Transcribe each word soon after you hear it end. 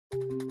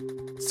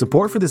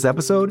Support for this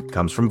episode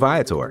comes from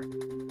Viator.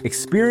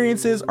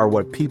 Experiences are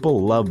what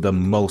people love the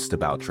most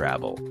about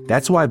travel.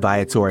 That's why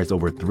Viator has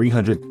over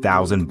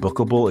 300,000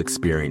 bookable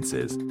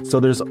experiences,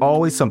 so there's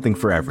always something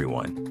for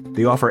everyone.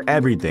 They offer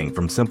everything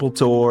from simple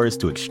tours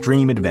to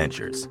extreme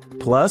adventures.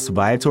 Plus,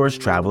 Viator's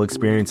travel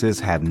experiences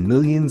have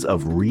millions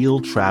of real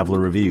traveler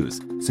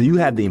reviews, so you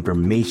have the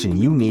information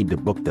you need to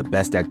book the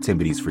best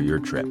activities for your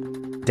trip.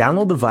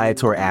 Download the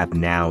Viator app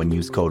now and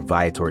use code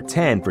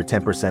Viator10 for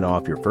 10%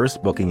 off your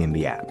first booking in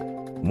the app.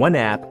 One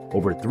app,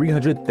 over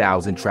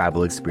 300,000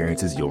 travel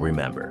experiences you'll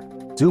remember.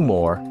 Do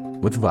more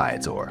with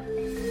Viator.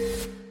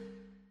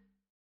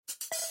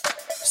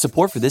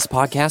 Support for this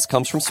podcast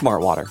comes from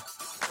Smartwater.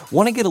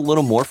 Want to get a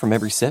little more from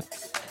every sip?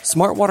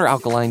 Smartwater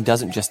Alkaline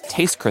doesn't just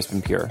taste crisp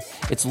and pure.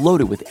 It's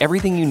loaded with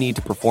everything you need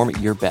to perform at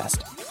your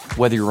best,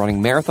 whether you're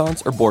running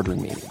marathons or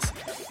boardroom meetings.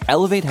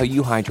 Elevate how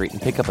you hydrate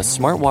and pick up a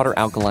Smartwater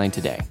Alkaline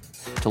today.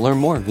 To learn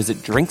more, visit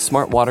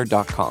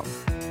drinksmartwater.com.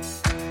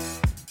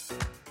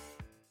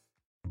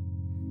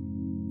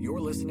 You're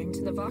listening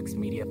to the Vox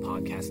Media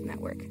Podcast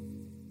Network.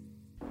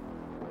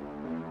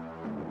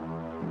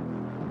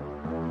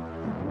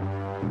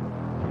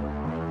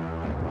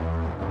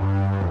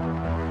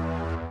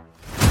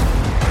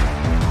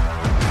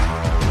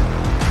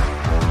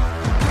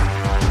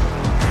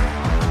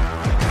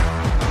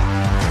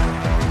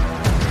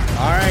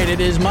 It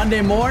is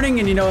Monday morning,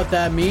 and you know what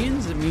that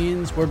means? It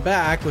means we're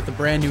back with a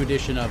brand new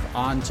edition of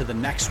On to the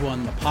Next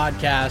One, the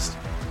podcast,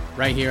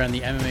 right here on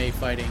the MMA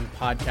Fighting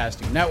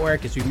Podcasting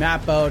Network, as we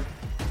map out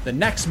the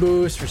next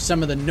moves for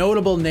some of the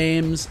notable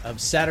names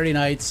of Saturday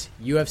night's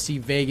UFC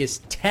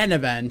Vegas 10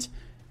 event.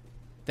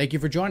 Thank you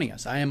for joining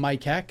us. I am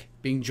Mike Heck,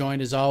 being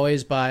joined as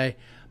always by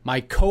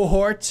my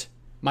cohort,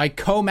 my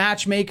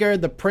co-matchmaker,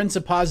 the Prince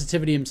of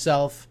Positivity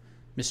himself,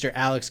 Mr.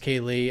 Alex K.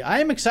 Lee. I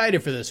am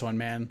excited for this one,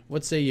 man.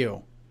 What say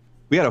you?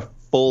 We had a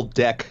full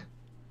deck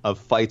of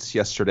fights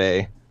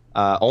yesterday.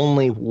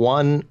 Only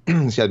one,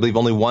 I believe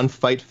only one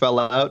fight fell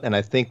out, and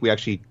I think we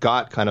actually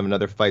got kind of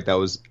another fight that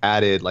was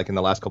added like in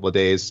the last couple of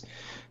days.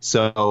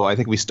 So I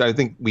think we started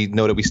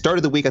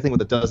the week, I think,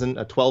 with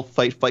a 12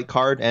 fight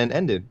card and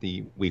ended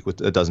the week with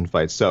a dozen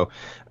fights. So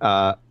we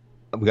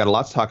got a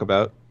lot to talk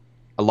about,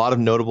 a lot of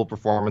notable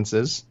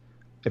performances.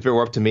 If it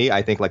were up to me,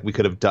 I think like we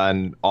could have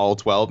done all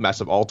 12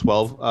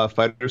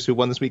 fighters who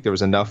won this week. There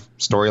was enough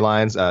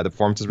storylines. The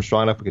performances were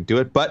strong enough. We could do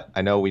it, but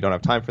I know we don't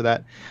have time for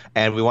that.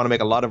 And we want to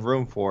make a lot of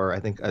room for, I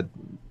think,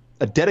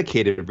 a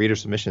dedicated reader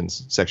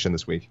submissions section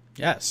this week.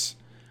 Yes.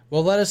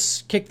 Well, let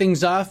us kick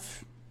things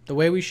off the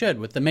way we should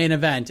with the main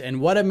event.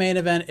 And what a main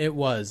event it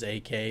was,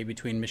 AK,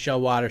 between Michelle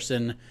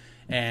Waterson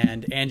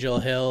and Angela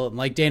Hill. And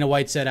like Dana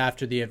White said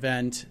after the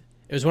event,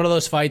 it was one of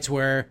those fights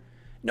where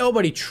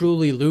nobody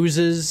truly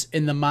loses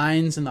in the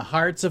minds and the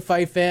hearts of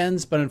fight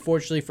fans, but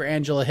unfortunately for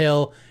Angela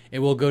Hill, it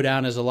will go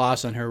down as a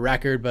loss on her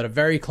record. But a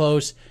very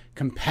close,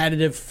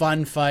 competitive,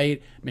 fun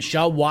fight.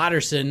 Michelle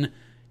Waterson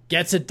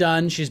gets it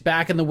done. She's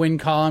back in the win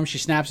column. She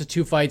snaps a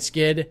 2-fight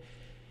skid.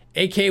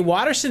 AK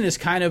Waterson is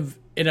kind of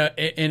in an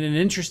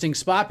interesting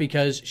spot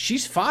because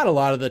she's fought a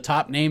lot of the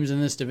top names in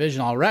this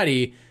division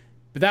already,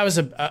 but that was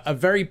a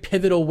very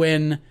pivotal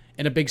win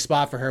and a big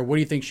spot for her. What do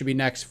you think should be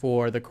next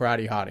for the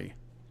Karate Hottie?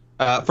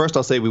 First,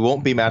 I'll say we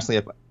won't be matching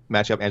up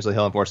Angela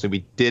Hill. Unfortunately,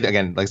 we did,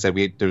 again, like I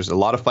said, there's a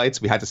lot of fights.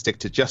 We had to stick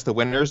to just the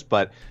winners,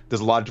 but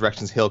there's a lot of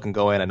directions Hill can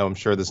go in. I'm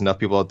sure there's enough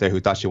people out there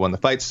who thought she won the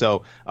fight,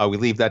 so we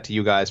leave that to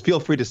you guys. Feel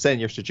free to send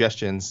your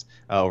suggestions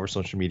over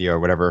social media or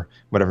whatever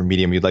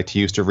medium you'd like to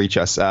use to reach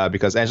us,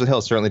 because Angela Hill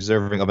is certainly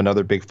deserving of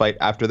another big fight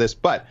after this.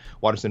 But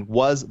Waterson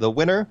was the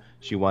winner.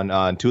 She won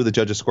on 2 of the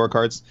judges'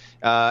 scorecards.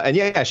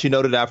 And she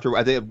noted after,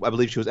 I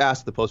believe she was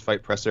asked at the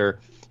post-fight presser,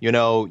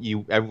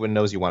 everyone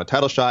knows you want a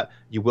title shot.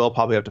 You will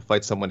probably have to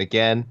fight someone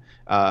again.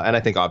 And I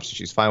think obviously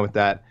she's fine with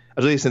that.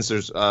 At least since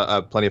there's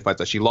plenty of fights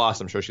that she lost,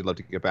 I'm sure she'd love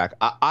to get back.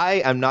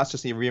 I am not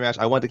just a rematch.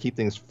 I want to keep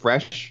things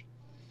fresh.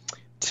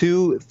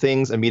 2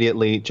 things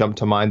immediately jumped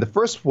to mind. The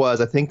first was,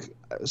 I think,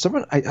 I'm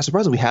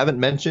surprised we haven't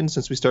mentioned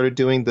since we started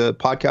doing the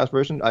podcast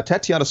version,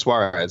 Tatiana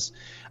Suarez.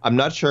 I'm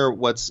not sure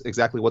what's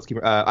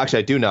keeping actually,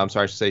 I do know. I'm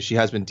sorry to say she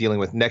has been dealing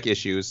with neck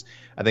issues.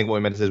 I think what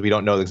we meant to say is we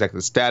don't know exactly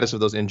the status of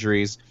those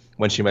injuries,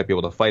 when she might be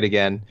able to fight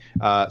again.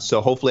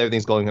 So hopefully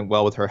everything's going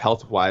well with her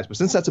health-wise. But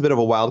since that's a bit of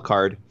a wild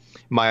card,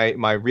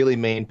 my really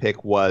main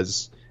pick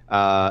was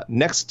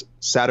next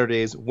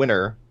Saturday's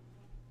winner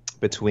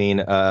between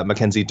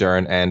Mackenzie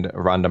Dern and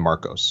Ronda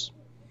Marcos.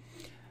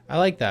 I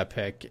like that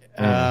pick.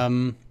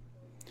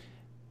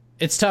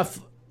 It's tough,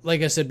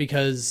 like I said,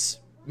 because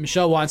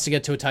Michelle wants to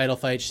get to a title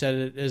fight. She said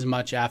it as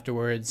much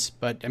afterwards.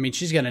 But, I mean,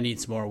 she's going to need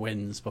some more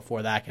wins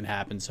before that can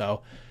happen.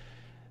 So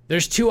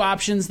there's 2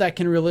 options that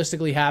can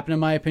realistically happen, in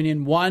my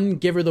opinion. One,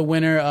 give her the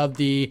winner of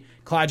the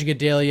Claudia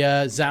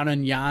Gadelha Zhao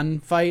Nan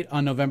fight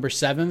on November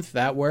 7th.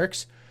 That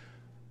works.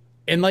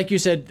 And like you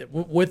said,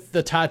 with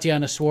the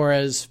Tatiana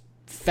Suarez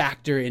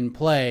factor in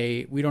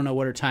play, we don't know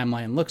what her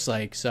timeline looks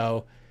like.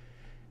 So,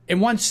 and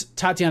once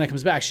Tatiana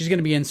comes back, she's going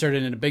to be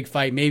inserted in a big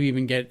fight, maybe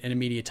even get an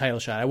immediate title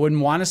shot. I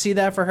wouldn't want to see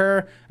that for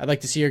her. I'd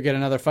like to see her get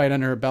another fight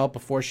under her belt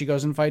before she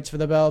goes and fights for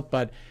the belt.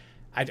 But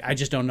I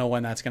just don't know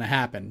when that's going to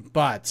happen.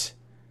 But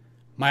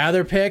my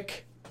other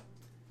pick,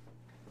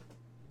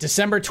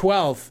 December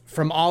 12th,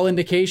 from all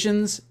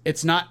indications,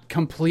 it's not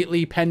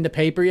completely pen to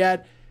paper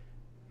yet,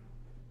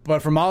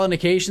 but from all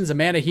indications,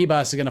 Amanda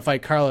Ribas is going to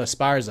fight Carla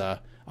Esparza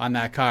on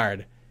that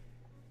card.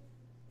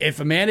 If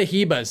Amanda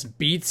Ribas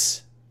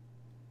beats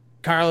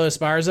Carla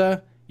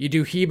Esparza, you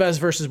do Ribas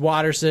versus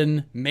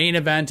Waterson, main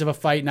event of a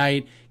fight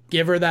night.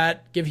 Give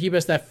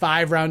Ribas that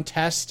 5-round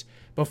test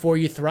before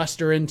you thrust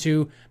her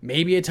into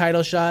maybe a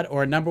title shot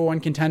or a number one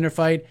contender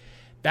fight.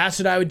 That's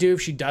what I would do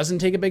if she doesn't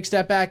take a big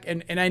step back.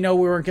 And I know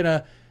we weren't going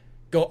to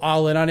go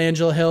all in on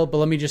Angela Hill, but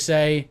let me just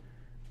say,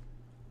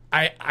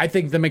 I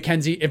think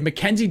if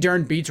Mackenzie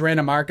Dern beats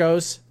Randa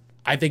Marcos,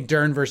 I think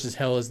Dern versus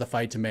Hill is the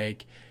fight to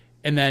make.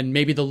 And then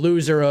maybe the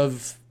loser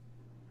of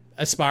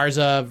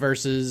Esparza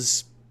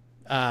versus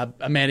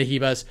Amanda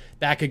Ribas,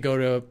 that could go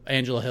to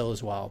Angela Hill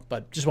as well.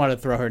 But just wanted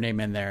to throw her name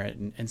in there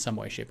in some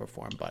way, shape, or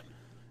form. But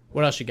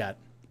what else you got?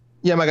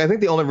 Yeah, Mike, I think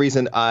the only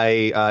reason the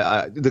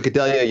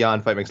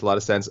Gadelha-Yan fight makes a lot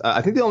of sense.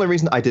 I think the only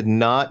reason I did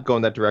not go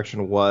in that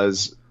direction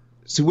was,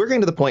 so we're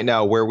getting to the point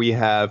now where we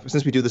have,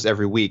 since we do this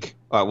every week,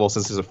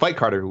 since there's a fight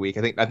card every week,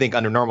 I think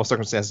under normal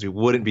circumstances we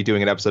wouldn't be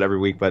doing an episode every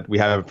week, but we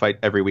have a fight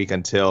every week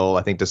until,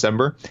 I think,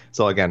 December.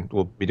 So again,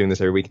 we'll be doing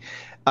this every week.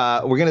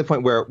 We're getting to the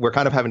point where we're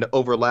kind of having to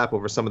overlap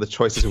over some of the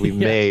choices that we've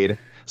made.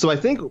 So I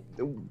think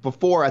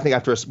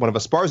after one of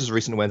Esparza's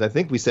recent wins, I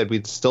think we said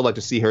we'd still like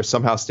to see her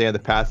somehow stay on the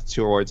path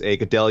towards a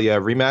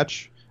Gadelha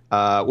rematch,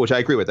 which I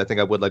agree with. I think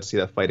I would like to see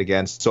that fight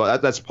again. So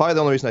that's probably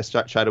the only reason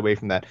I shied away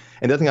from that.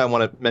 And the other thing I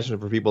want to mention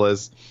for people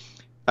is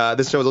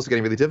this show is also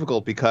getting really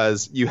difficult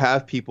because you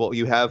have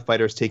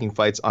fighters taking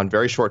fights on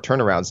very short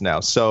turnarounds now.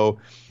 So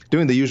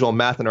doing the usual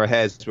math in our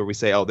heads where we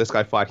say, oh, this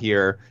guy fought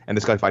here and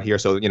this guy fought here.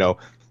 So,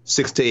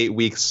 6 to 8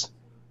 weeks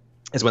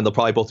is when they'll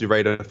probably both be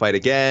ready to fight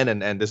again,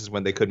 and this is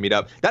when they could meet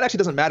up. That actually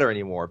doesn't matter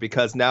anymore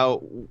because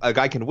now a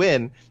guy can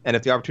win, and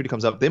if the opportunity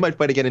comes up, they might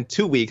fight again in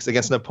 2 weeks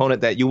against an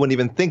opponent that you wouldn't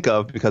even think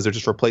of because they're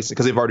just replacing,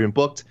 because they've already been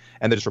booked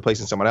and they're just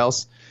replacing someone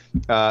else.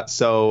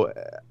 So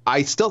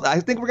I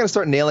think we're going to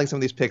start nailing some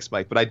of these picks,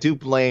 Mike, but I do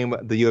blame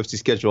the UFC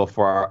schedule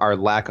for our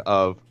lack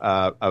of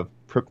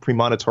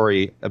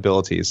premonitory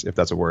abilities, if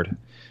that's a word,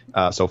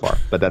 so far.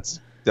 But that's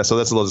a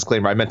little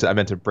disclaimer. I meant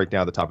to break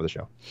down at the top of the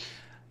show.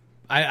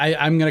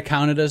 I'm going to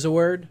count it as a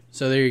word,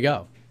 so there you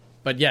go.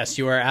 But yes,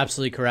 you are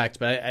absolutely correct.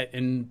 But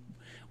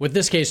with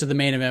this case of the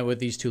main event with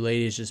these two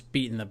ladies just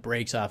beating the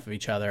brakes off of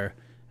each other,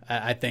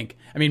 I think,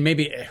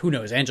 maybe, who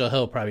knows, Angela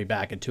Hill will probably be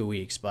back in 2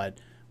 weeks, but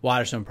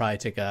Waterson will probably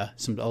take a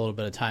little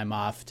bit of time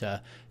off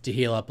to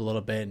heal up a little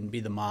bit and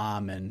be the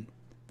mom and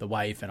the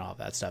wife and all of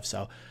that stuff.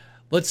 So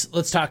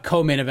let's talk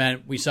co-main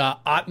event. We saw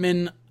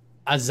Ottman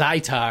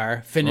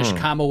Azaitar finish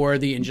Khama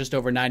Worthy in just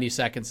over 90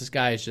 seconds. This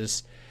guy is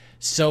just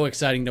so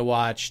exciting to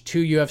watch.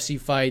 2 UFC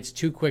fights,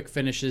 2 quick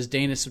finishes.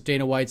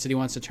 Dana White said he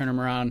wants to turn him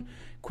around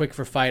quick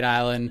for Fight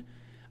Island.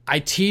 I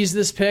teased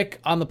this pick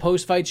on the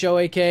post-fight show,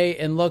 AK,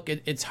 and look,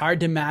 it's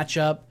hard to match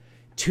up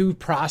 2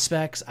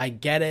 prospects. I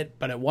get it,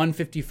 but at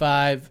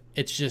 155,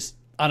 it's just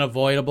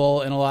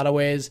unavoidable in a lot of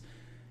ways.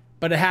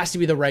 But it has to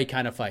be the right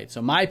kind of fight.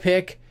 So my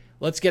pick,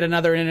 let's get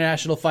another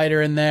international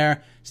fighter in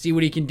there, see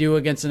what he can do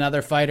against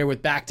another fighter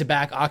with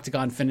back-to-back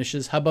octagon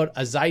finishes. How about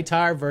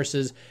Azaitar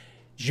versus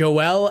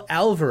Joel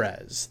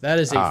Alvarez? That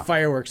is a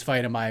fireworks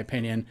fight, in my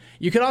opinion.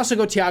 You could also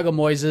go Thiago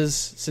Moises,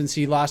 since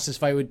he lost his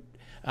fight with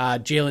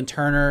Jalen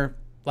Turner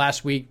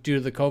last week due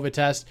to the COVID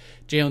test.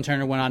 Jalen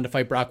Turner went on to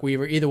fight Brock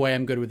Weaver. Either way,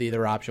 I'm good with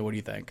either option. What do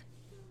you think?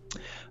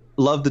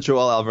 Love the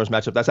Joel Alvarez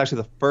matchup. That's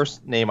actually the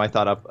first name I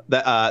thought of.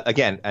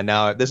 Again, and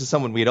now this is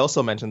someone we had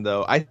also mentioned,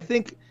 though. I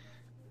think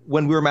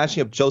when we were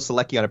matching up Joe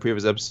Selecki on a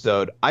previous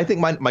episode, I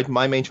think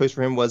my main choice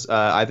for him was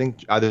I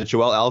think either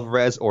Joel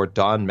Alvarez or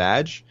Don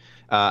Madge.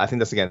 I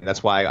think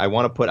that's why I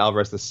want to put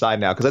Alvarez to the side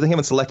now, because I think him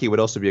and Selecki would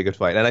also be a good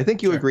fight. And I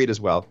think you agreed as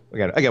well.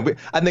 Again,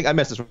 I think I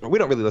messed this. We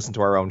don't really listen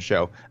to our own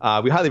show.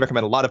 We highly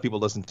recommend a lot of people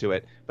listen to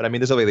it, but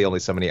there's only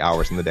so many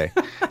hours in the day.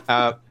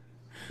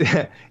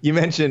 You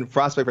mentioned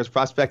prospect versus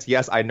prospect.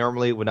 Yes, I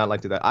normally would not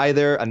like to do that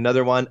either.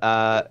 Another one,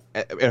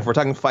 if we're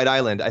talking Fight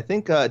Island, I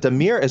think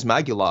Damir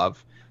Ismagulov,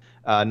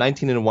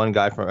 19-1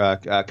 guy from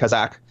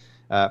Kazakh,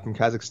 from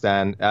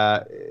Kazakhstan.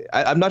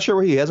 I'm not sure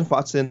where he hasn't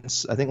fought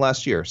since, I think,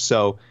 last year.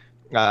 So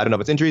I don't know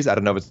if it's injuries. I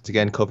don't know if it's,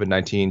 again,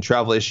 COVID-19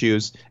 travel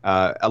issues.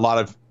 A lot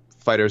of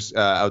fighters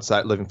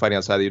fighting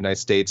outside the United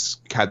States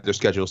had their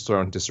schedules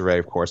thrown into disarray,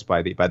 of course,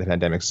 by the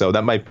pandemic. So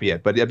that might be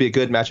it. But it'd be a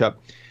good matchup.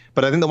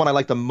 But I think the one I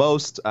like the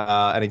most,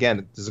 and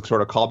again, this is a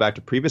sort of callback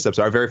to previous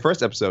episode, our very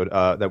first episode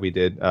that we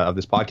did of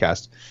this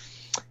podcast,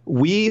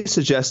 we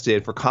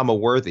suggested for Khama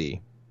Worthy.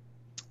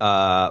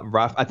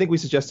 I think we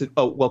suggested.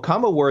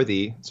 Khama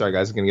Worthy. Sorry,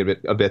 guys, I'm going to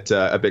get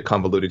a bit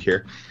convoluted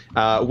here.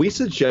 We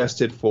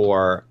suggested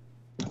for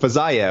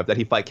Fiziev that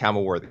he fight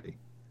Khama Worthy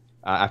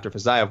after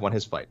Fiziev won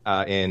his fight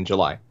in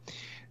July.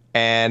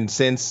 And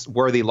since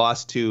Worthy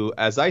lost to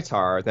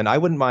Azaitar, then I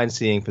wouldn't mind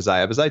seeing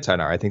Fiziev Azaitar.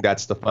 I think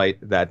that's the fight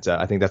that's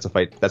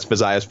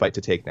Fiziev's fight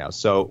to take now.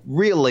 So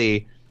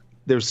really,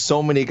 there's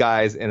so many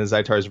guys in the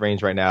Zaitar's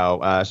range right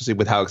now, especially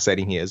with how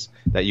exciting he is,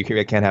 that you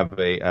can't have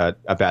a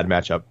bad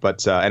matchup.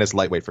 But and it's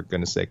lightweight, for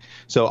goodness sake.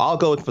 So I'll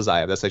go with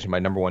Fiziev. That's actually my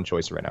number one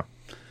choice right now.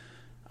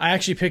 I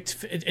actually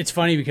picked. It's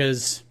funny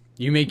because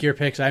you make your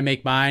picks, I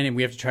make mine, and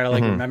we have to try to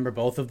remember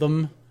both of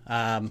them.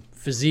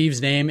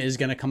 Fiziev's name is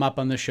going to come up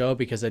on the show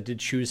because I did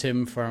choose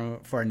him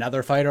for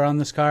another fighter on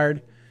this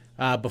card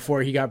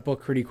before he got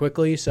booked pretty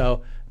quickly.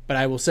 So, but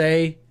I will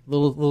say,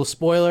 little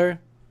spoiler,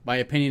 my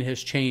opinion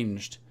has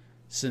changed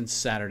since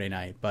Saturday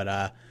night.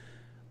 But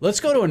let's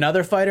go to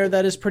another fighter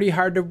that is pretty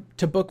hard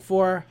to book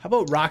for. How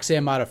about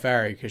Roxanne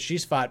Modafferi? Because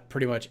she's fought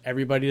pretty much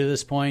everybody to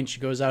this point. She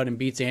goes out and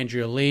beats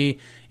Andrea Lee.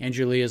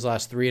 Andrea Lee has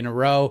lost 3 in a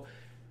row.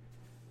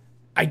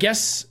 I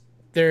guess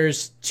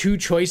there's 2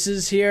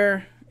 choices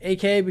here,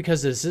 AK,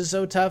 because this is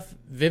so tough.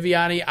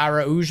 Viviane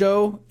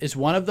Araujo is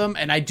one of them,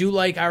 and I do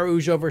like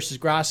Araujo versus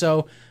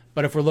Grasso,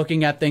 but if we're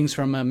looking at things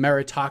from a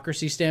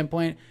meritocracy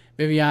standpoint,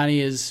 Viviane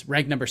is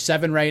ranked number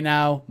 7 right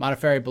now.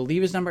 Modafferi, I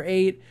believe, is number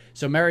 8.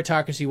 So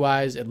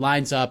meritocracy-wise, it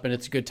lines up, and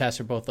it's a good test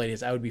for both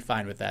ladies. I would be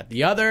fine with that.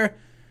 The other,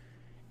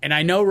 and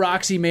I know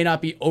Roxy may not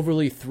be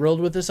overly thrilled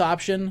with this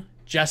option,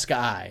 Jessica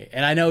Eye.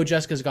 And I know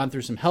Jessica's gone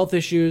through some health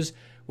issues,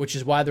 which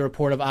is why the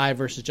report of Eye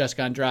versus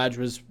Jessica Andrade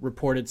was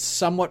reported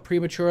somewhat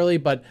prematurely.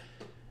 But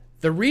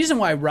the reason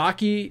why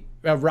Roxy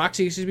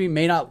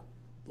may not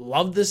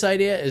love this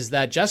idea is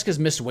that Jessica's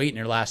missed weight in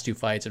her last 2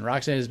 fights, and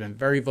Roxanne has been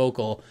very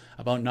vocal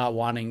about not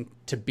wanting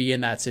to be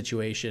in that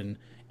situation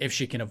if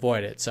she can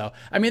avoid it. So,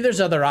 I mean, there's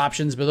other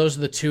options, but those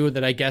are the 2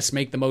 that I guess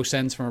make the most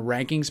sense from a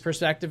rankings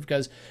perspective,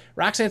 because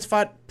Roxanne's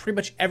fought pretty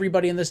much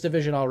everybody in this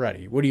division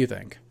already. What do you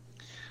think?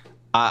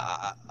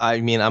 I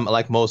mean, I'm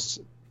like most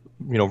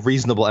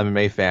reasonable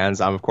MMA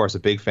fans. I'm, of course, a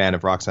big fan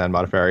of Roxanne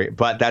Modafferi.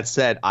 But that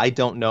said, I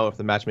don't know if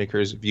the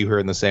matchmakers view her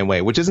in the same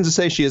way, which isn't to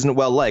say she isn't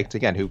well liked.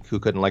 Again, who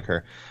couldn't like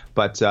her?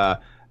 But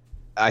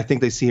I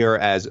think they see her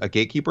as a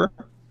gatekeeper.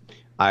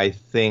 I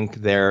think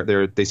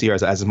they see her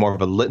as more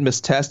of a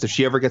litmus test. If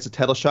she ever gets a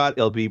title shot,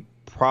 it'll be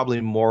probably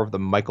more of the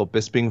Michael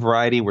Bisping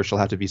variety, where she'll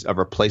have to be a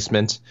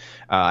replacement.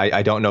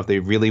 I don't know if they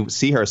really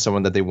see her as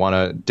someone that they want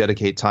to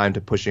dedicate time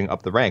to pushing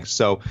up the ranks.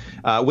 So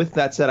with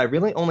that said, I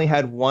really only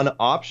had one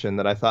option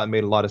that I thought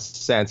made a lot of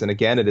sense. And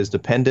again, it is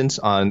dependent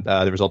on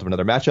the result of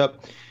another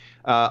matchup.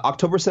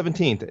 October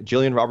 17th,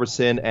 Jillian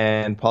Robertson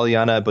and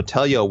Poliana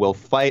Botelho will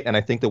fight, and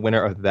I think the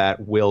winner of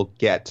that will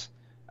get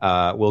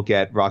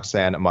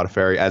Roxanne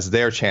Modafferi as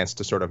their chance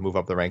to sort of move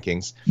up the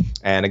rankings.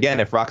 And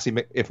again, if Roxy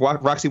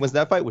wins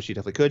that fight, which she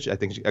definitely could,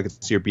 I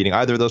could see her beating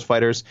either of those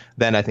fighters.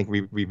 Then I think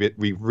we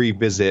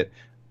revisit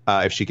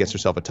if she gets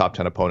herself a top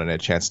 10 opponent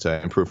and a chance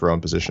to improve her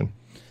own position.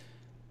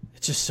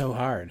 It's just so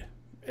hard.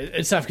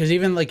 It's tough because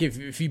even like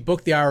if you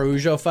book the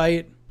Araujo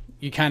fight,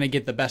 you kind of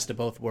get the best of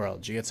both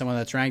worlds. You get someone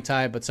that's ranked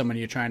high, but someone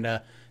you're trying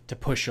to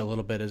push a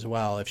little bit as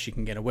well if she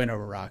can get a win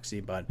over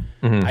Roxy. But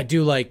I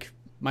do like,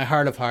 my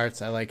heart of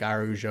hearts, I like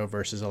Araujo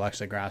versus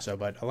Alexa Grasso,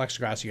 but Alexa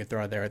Grasso you could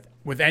throw out there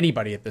with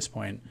anybody at this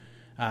point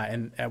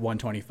at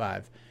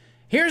 125.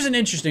 Here's an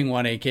interesting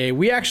one, AK.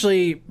 We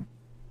actually,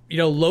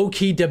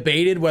 low-key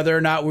debated whether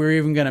or not we were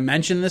even going to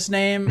mention this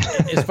name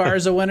as far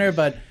as a winner,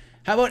 but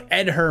how about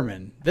Ed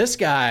Herman? This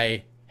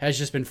guy has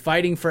just been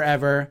fighting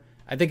forever.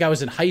 I think I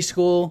was in high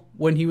school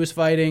when he was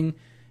fighting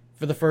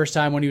for the first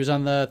time, when he was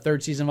on the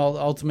 3rd season of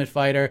Ultimate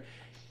Fighter.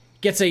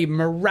 Gets a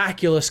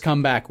miraculous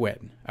comeback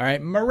win. All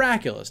right,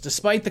 miraculous.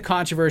 Despite the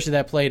controversy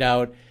that played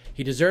out,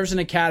 he deserves an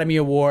Academy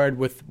Award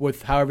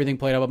with how everything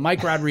played out. But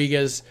Mike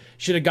Rodriguez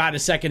should have gotten a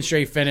 2nd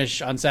straight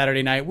finish on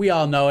Saturday night. We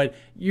all know it.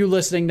 You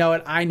listening know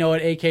it. I know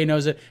it. AK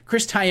knows it.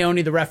 Chris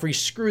Taioni, the referee,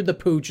 screwed the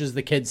pooch, as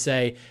the kids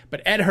say.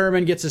 But Ed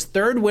Herman gets his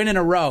 3rd win in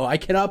a row. I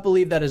cannot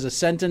believe that is a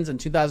sentence in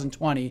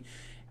 2020.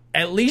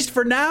 At least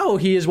for now,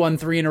 he has won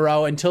 3 in a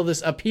row until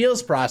this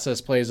appeals process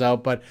plays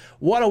out. But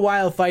what a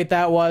wild fight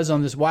that was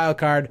on this wild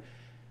card.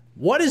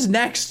 What is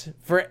next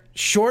for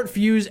short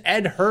fuse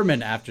Ed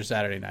Herman after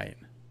Saturday night?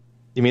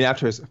 You mean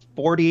after his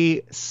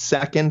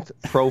 42nd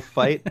pro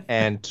fight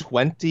and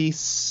 24th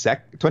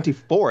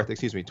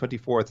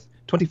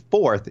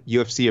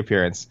UFC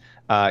appearance?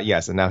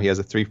 Yes, and now he has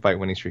a 3-fight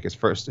winning streak.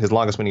 His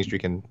longest winning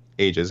streak in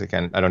ages.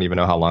 Again, I don't even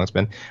know how long it's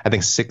been. I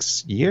think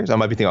 6 years. I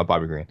might be thinking about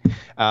Bobby Green.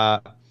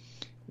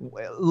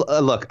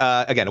 Look,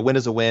 again, a win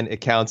is a win.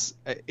 It counts.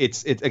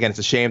 It's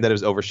a shame that it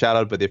was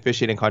overshadowed by the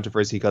officiating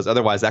controversy, because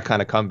otherwise that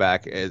kind of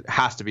comeback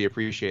has to be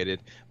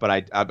appreciated.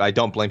 But I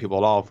don't blame people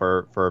at all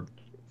for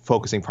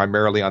focusing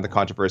primarily on the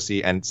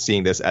controversy and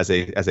seeing this as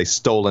a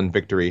stolen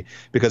victory,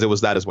 because it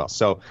was that as well.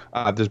 So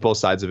there's both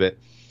sides of it.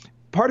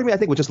 Part of me, I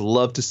think, would just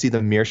love to see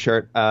the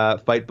Meerschaert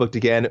fight booked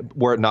again,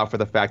 were it not for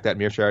the fact that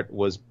Meerschaert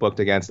was booked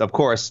against, of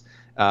course,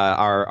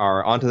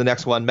 our on to the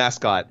next one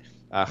mascot,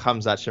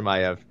 Khamzat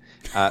Chimaev.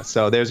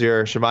 So there's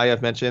your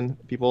Chimaev mention,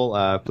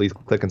 people. Please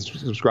click and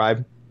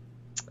subscribe.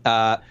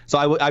 So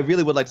I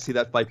really would like to see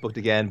that fight booked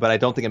again, but I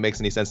don't think it makes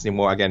any sense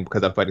anymore, again,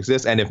 because that fight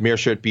exists. And if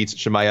Meerschaert beats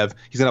Chimaev,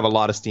 he's going to have a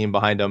lot of steam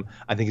behind him.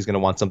 I think he's going to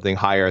want something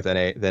higher than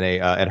a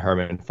Ed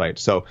Herman fight.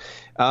 So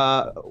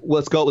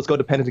let's go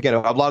dependent again.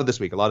 A lot of this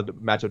week, a lot of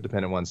matchup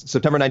dependent ones.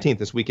 September 19th,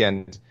 this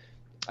weekend,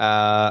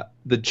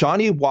 The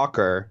Johnny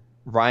Walker,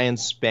 Ryan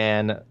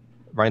Spahn?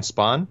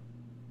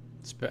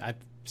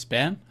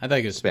 Span? I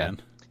think it's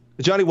Span.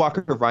 The Johnny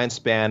Walker, Ryan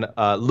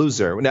Spahn,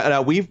 loser.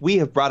 Now we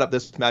have brought up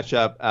this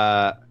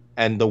matchup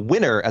and the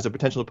winner as a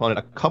potential opponent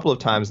a couple of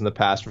times in the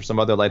past for some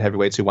other light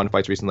heavyweights who won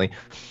fights recently.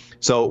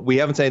 So we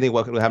haven't said anything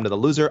what would happen to the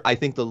loser. I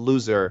think the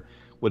loser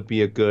would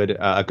be a good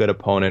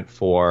opponent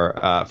for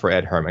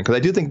Ed Herman, because I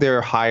do think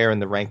they're higher in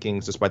the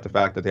rankings despite the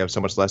fact that they have so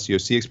much less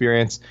UFC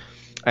experience,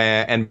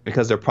 and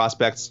because they're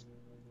prospects,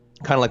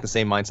 kind of like the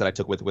same mindset I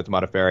took with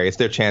Modafferi. It's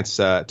their chance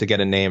to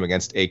get a name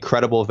against a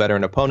credible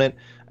veteran opponent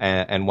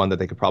and one that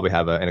they could probably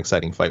have an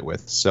exciting fight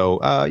with. So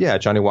yeah,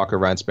 Johnny Walker,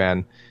 Ryan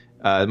Spann.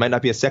 It might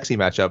not be a sexy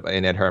matchup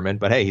in Ed Herman,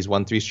 but hey, he's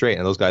won 3 straight,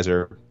 and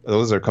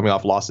those are coming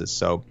off losses,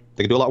 so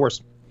they could do a lot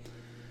worse.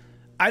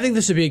 I think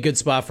this would be a good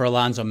spot for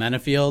Alonzo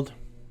Menafield.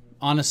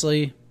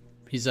 Honestly,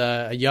 he's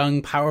a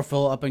young,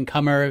 powerful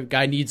up-and-comer.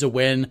 Guy needs a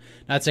win.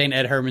 Not saying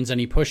Ed Herman's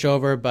any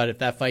pushover, but if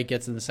that fight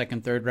gets in the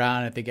second, third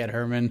round, I think Ed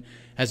Herman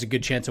has a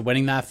good chance of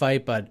winning that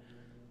fight. But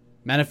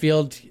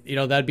Menafield,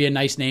 that'd be a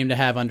nice name to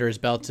have under his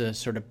belt to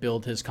sort of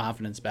build his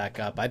confidence back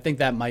up. I think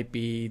that might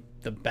be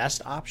the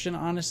best option,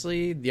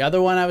 honestly. The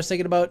other one I was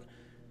thinking about,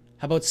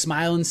 how about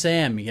Smiling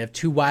Sam? You have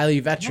 2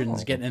 wily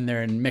veterans getting in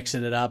there and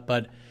mixing it up.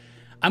 But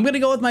I'm going to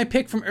go with my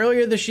pick from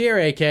earlier this year,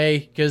 AK,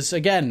 because,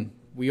 again,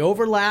 we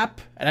overlap,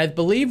 and I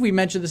believe we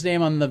mentioned this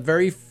name on the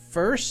very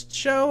first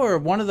show or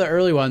one of the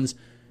early ones.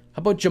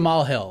 How about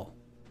Jamal Hill?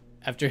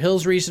 After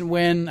Hill's recent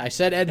win, I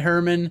said Ed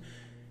Herman,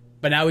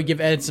 but now we give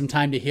Ed some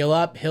time to heal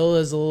up. Hill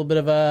has a little bit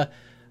of a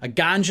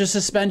ganja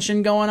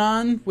suspension going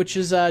on, which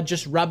is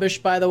just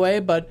rubbish, by the way,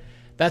 but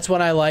that's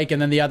what I like.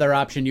 And then the other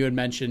option you had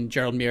mentioned,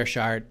 Gerald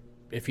Meerschaert,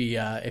 if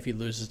he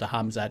loses to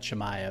Khamzat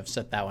Chimaev,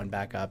 set that one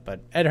back up. But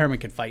Ed Herman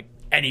can fight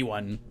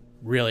anyone,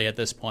 really, at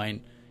this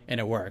point, and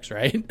it works,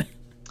 right?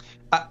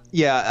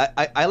 Yeah,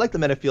 I like the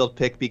Menafield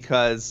pick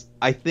because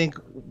I think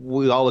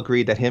we all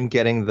agreed that him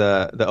getting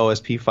the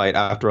OSP fight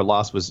after a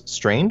loss was a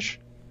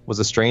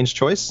strange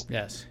choice.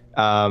 Yes.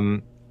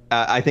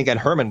 I think Ed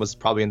Herman was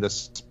probably in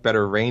this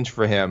better range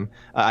for him.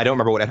 I don't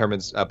remember what Ed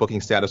Herman's booking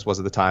status was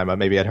at the time.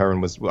 Maybe Ed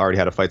Herman already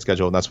had a fight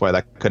scheduled, and that's why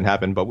that couldn't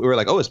happen. But we were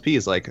like, OSP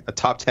is like a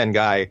top 10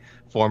 guy,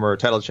 former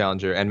title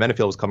challenger, and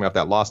Menafield was coming off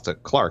that loss to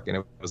Clark, and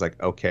it was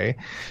like, okay.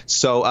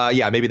 So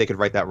yeah, maybe they could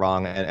right that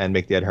wrong and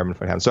make the Ed Herman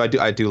fight happen. So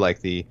I do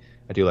like the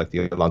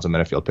Alonzo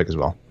Menafield pick as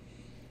well.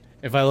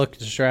 If I look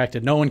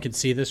distracted, no one can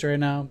see this right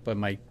now, but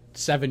my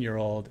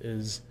 7-year-old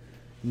is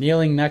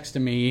kneeling next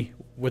to me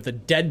with a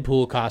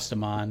Deadpool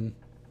costume on.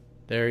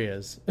 There he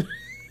is.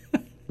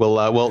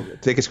 We'll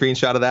take a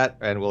screenshot of that,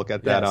 and we'll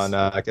get that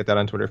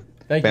on Twitter.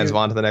 Thank Fans you.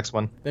 on to the next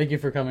one. Thank you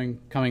for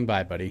coming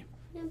by, buddy.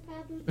 No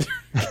problem.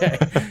 Okay.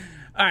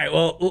 All right.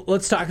 Well,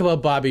 let's talk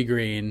about Bobby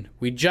Green.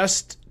 We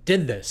just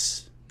did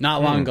this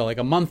not long ago, like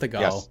a month ago.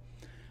 Yes.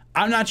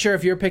 I'm not sure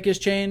if your pick has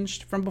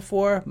changed from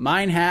before.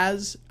 Mine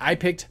has. I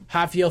picked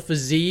Rafael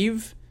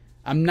Fiziev.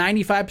 I'm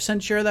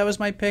 95% sure that was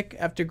my pick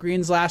after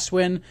Green's last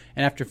win,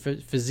 and after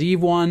Fiziev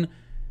won.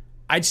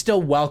 I'd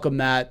still welcome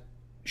that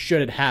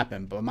should it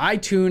happen. But my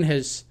tune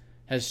has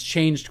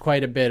changed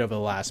quite a bit over the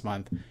last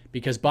month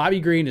because Bobby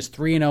Green is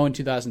 3-0 in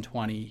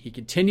 2020. He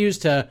continues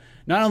to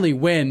not only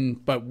win,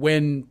 but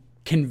win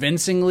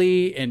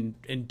convincingly in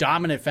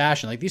dominant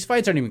fashion. Like, these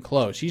fights aren't even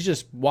close. He's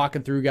just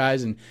walking through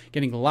guys and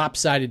getting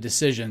lopsided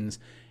decisions.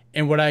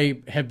 And what I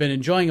have been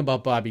enjoying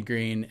about Bobby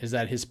Green is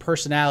that his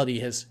personality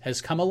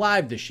has come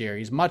alive this year.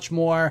 He's much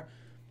more,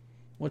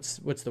 what's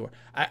the word?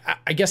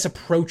 I guess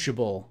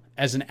approachable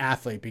as an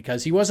athlete,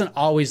 because he wasn't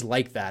always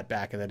like that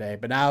back in the day.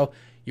 But now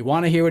you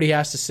want to hear what he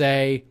has to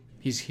say.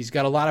 He's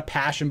got a lot of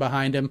passion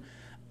behind him.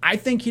 I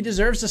think he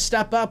deserves to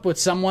step up with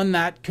someone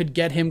that could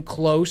get him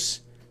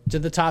close to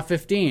the top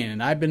 15.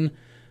 And I've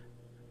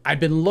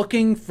been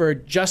looking for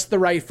just the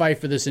right fight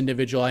for this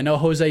individual. I know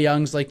Jose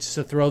Youngs likes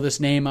to throw this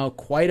name out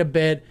quite a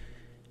bit,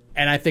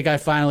 and I think I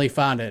finally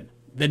found it.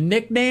 The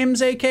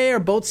nicknames, AK, are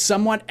both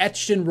somewhat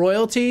etched in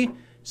royalty,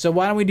 so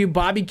why don't we do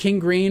Bobby King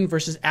Green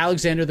versus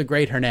Alexander the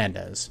Great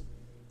Hernandez?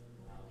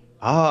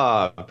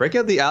 Break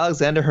out the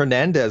Alexander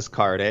Hernandez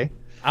card, eh?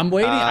 I'm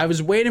waiting. I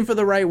was waiting for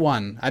the right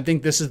one. I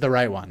think this is the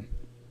right one.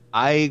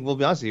 I will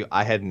be honest with you,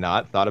 I had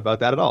not thought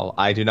about that at all.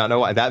 I do not know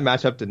why. That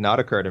matchup did not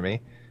occur to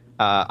me.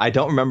 I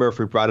don't remember if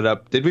we brought it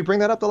up. Did we bring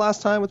that up the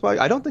last time with Bobby?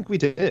 I don't think we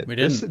did. We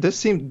didn't.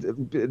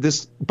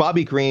 This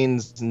Bobby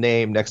Green's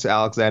name next to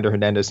Alexander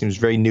Hernandez seems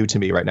very new to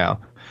me right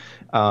now.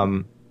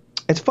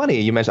 It's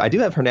funny you mentioned I do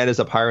have Hernandez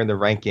up higher in the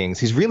rankings.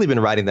 He's really been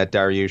riding that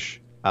Dariush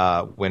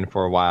win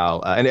for a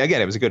while, and again,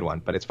 it was a good one.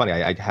 But it's funny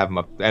I have him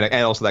up, and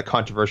also that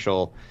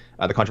controversial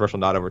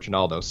nod over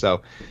Ronaldo.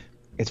 So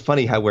it's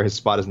funny where his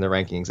spot is in the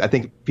rankings. I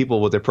think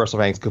people with their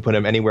personal rankings could put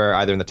him anywhere,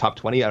 either in the top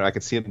 20, or I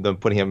could see them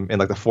putting him in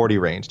like the 40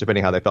 range,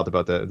 depending how they felt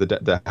about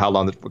the how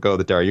long ago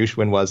the Dariush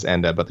win was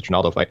and about the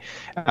Ronaldo fight.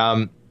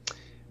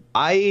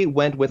 I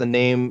went with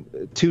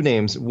two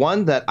names.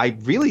 One that I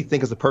really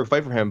think is the perfect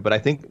fight for him, but I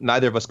think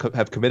neither of us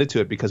have committed to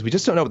it because we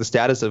just don't know what the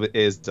status of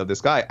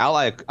this guy,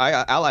 Ali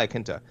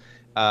Akinta.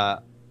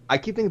 I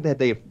keep thinking that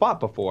they have fought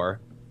before.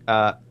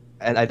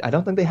 and I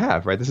don't think they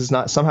have, right? This is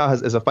not somehow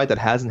is a fight that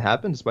hasn't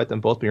happened, despite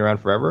them both being around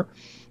forever.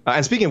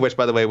 And speaking of which,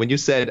 by the way, when you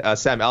said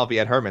Sam Alvey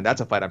and Herman,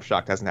 that's a fight I'm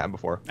shocked hasn't happened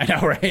before. I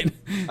know, right?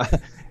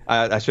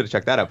 I should have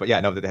checked that out, but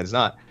yeah, no, that has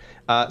not.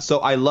 So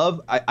I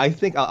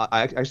think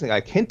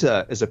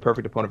Iaquinta is a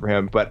perfect opponent for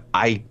him, but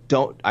I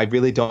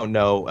really don't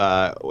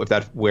know if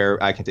that's where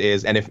Iaquinta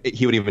is and if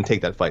he would even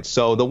take that fight.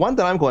 So the one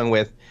that I'm going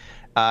with,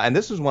 and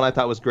this was one I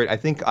thought was great. I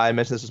think I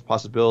mentioned this as a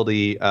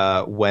possibility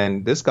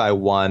when this guy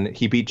won.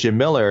 He beat Jim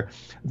Miller.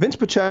 Vince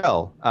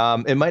Pichel.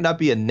 It might not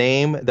be a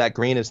name that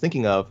Green is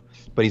thinking of,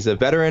 but he's a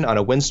veteran on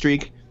a win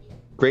streak.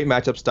 Great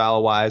matchup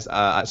style-wise.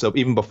 So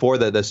even before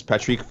this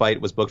Patrick fight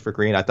was booked for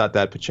Green, I thought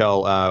that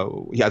Pichel,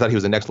 I thought he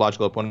was the next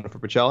logical opponent for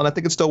Pichel, and I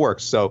think it still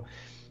works. So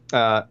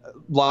a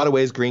lot of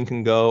ways Green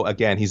can go.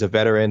 Again, he's a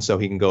veteran, so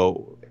he can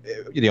go,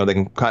 they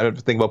can kind of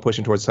think about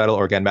pushing towards the title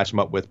or, again, match him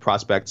up with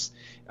prospects.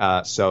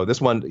 So this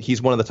one,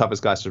 he's one of the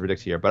toughest guys to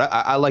predict here. But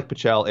I like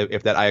Pichel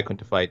if that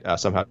Iaquinta fight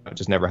somehow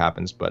just never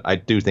happens. But I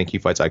do think he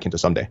fights Iaquinta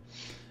someday.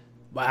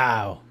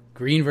 Wow.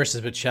 Green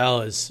versus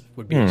Pichel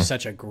would be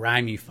such a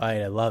grimy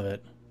fight. I love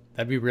it.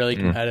 That'd be really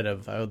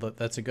competitive.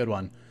 That's a good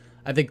one.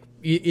 I think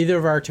either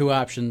of our two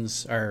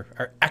options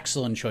are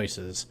excellent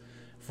choices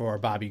for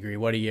Bobby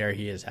Green. What a year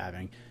he is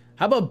having.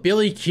 How about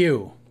Billy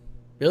Q?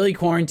 Billy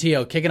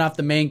Quarantillo kicking off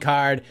the main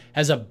card,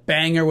 has a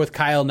banger with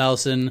Kyle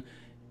Nelson,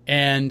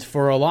 and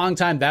for a long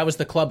time that was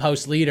the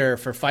clubhouse leader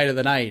for fight of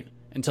the night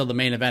until the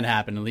main event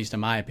happened, at least in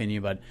my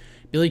opinion. But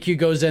Billy Q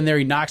goes in there,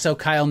 he knocks out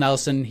Kyle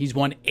Nelson. He's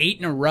won 8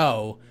 in a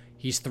row.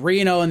 He's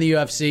 3-0 in the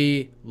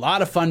UFC. A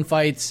lot of fun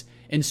fights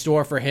in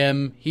store for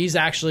him. He's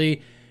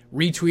actually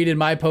retweeted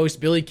my post,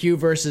 Billy Q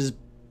versus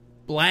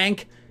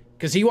blank,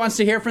 because he wants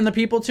to hear from the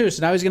people too.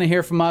 So now he's going to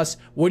hear from us.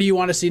 What do you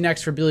want to see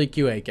next for Billy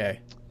Q, AK?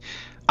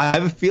 I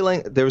have a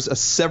feeling there's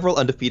several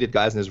undefeated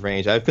guys in his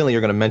range. I have a feeling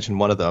you're going to mention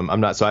one of them. I'm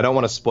not, so I don't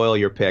want to spoil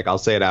your pick. I'll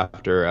say it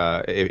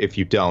after if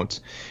you don't.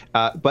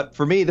 But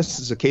for me, this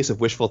is a case of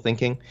wishful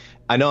thinking.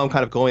 I know I'm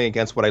kind of going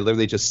against what I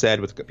literally just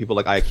said with people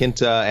like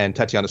Iaquinta and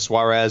Tatiana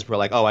Suarez. We're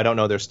like, oh, I don't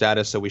know their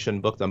status, so we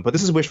shouldn't book them. But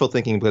this is wishful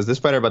thinking because this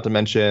fighter I'm about to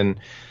mention,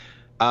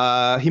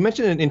 he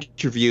mentioned in an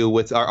interview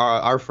with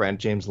our friend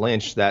James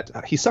Lynch that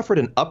he suffered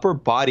an upper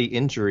body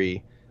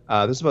injury.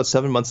 This was about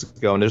 7 months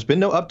ago, and there's been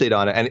no update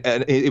on it.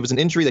 And it was an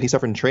injury that he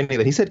suffered in training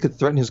that he said could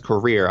threaten his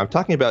career. I'm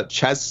talking about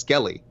Chaz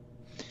Skelly.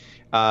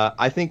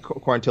 I think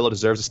Quarantillo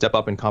deserves a step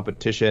up in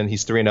competition.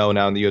 He's 3-0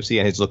 now in the UFC,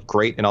 and he's looked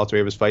great in all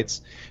 3 of his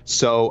fights.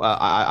 So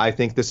I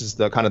think this is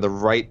the kind of the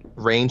right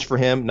range for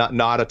him. Not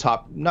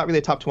really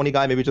a top 20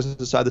 guy, maybe just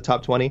inside the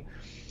top 20.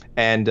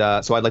 And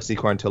so I'd like to see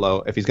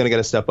Quarantillo, if he's going to get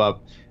a step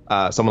up,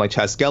 someone like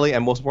Chaz Skelly,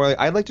 and most importantly,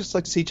 I'd like to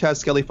see Chaz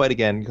Skelly fight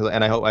again,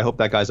 and I hope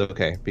that guy's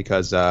okay,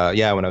 because when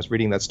I was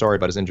reading that story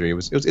about his injury,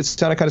 it's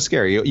kind of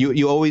scary.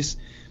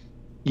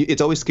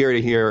 It's always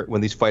scary to hear when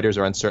these fighters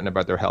are uncertain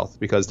about their health,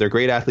 because they're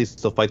great athletes,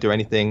 they'll fight through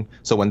anything.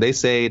 So when they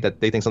say that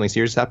they think something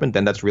serious happened,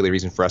 then that's really a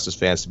reason for us as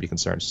fans to be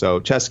concerned. So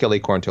Chaz Skelly,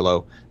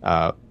 Quarantillo,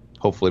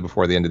 hopefully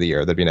before the end of the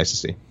year, that'd be nice to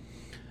see.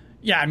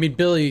 Yeah, I mean,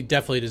 Billy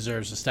definitely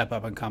deserves a step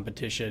up in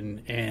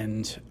competition.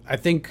 And I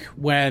think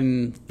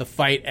when the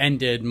fight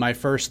ended, my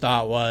first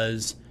thought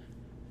was,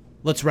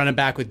 let's run it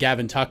back with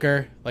Gavin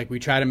Tucker. Like, we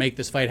tried to make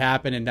this fight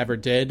happen and never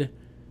did.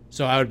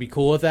 So I would be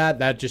cool with that.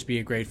 That'd just be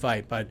a great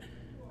fight. But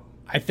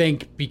I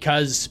think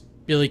because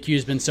Billy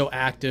Q's been so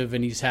active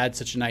and he's had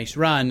such a nice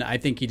run, I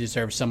think he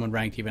deserves someone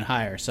ranked even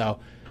higher. So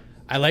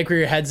I like where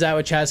your head's at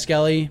with Chaz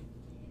Skelly.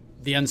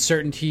 The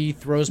uncertainty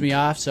throws me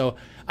off. So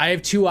I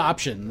have 2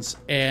 options,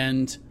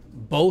 and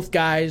both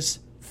guys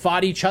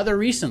fought each other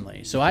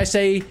recently. So I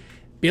say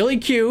Billy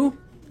Q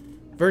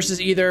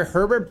versus either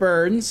Herbert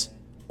Burns,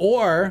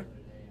 or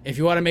if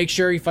you want to make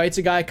sure he fights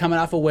a guy coming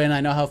off a win, I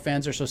know how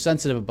fans are so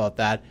sensitive about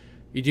that,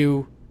 you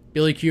do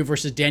Billy Q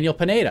versus Daniel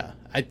Pineda.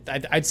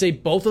 I'd say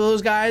both of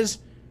those guys,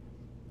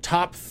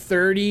 top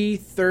 30,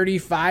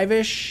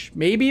 35-ish,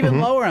 maybe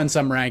even lower on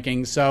some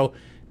rankings. So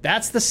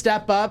that's the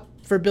step up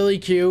for Billy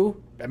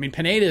Q. I mean,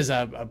 Pineda is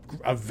a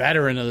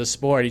veteran of the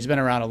sport. He's been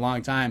around a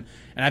long time.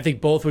 And I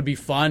think both would be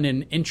fun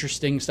and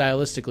interesting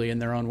stylistically in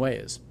their own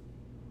ways.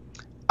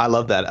 I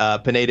love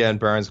that. Pineda and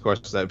Burns, of course,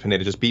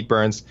 Pineda just beat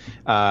Burns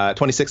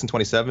 26 and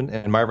 27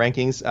 in my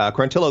rankings.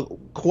 Quarantillo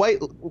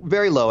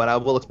very low, and I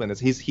will explain this.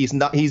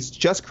 He's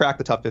just cracked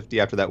the top 50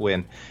 after that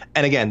win.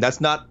 And again,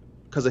 that's not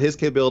because of his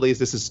capabilities.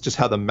 This is just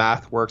how the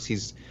math works.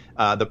 He's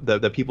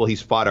the people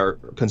he's fought are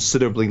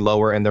considerably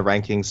lower in the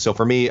rankings. So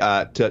for me,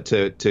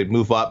 to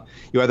move up,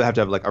 you either have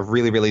to have like a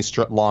really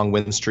long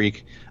win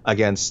streak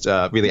against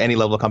really any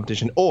level of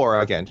competition, or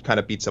again, kind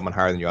of beat someone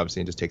higher than you, obviously,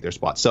 and just take their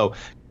spot. So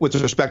with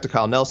respect to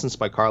Kyle Nelson,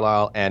 Spike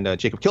Carlisle, and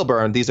Jacob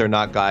Kilburn, these are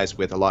not guys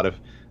with a lot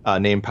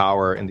of name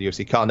power in the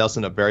UFC. Kyle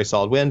Nelson, a very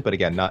solid win, but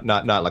again, not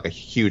like a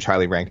huge,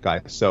 highly ranked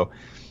guy. So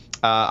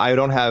I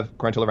don't have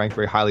Quarantillo ranked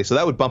very highly, so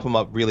that would bump him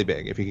up really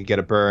big if he could get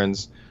a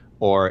Burns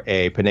or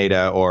a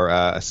Pineda or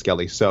a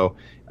Skelly. So,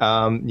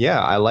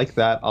 I like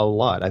that a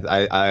lot.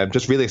 I'm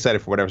just really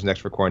excited for whatever's next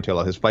for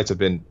Quarantillo. His fights have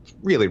been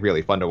really,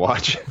 really fun to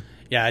watch.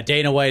 Yeah,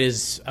 Dana White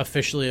is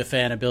officially a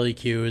fan of Billy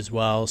Q as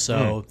well,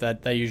 so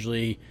that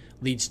usually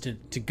leads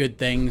to good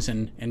things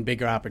and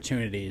bigger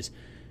opportunities.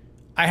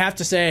 I have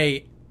to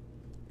say,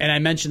 and I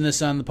mentioned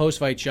this on the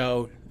post-fight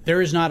show,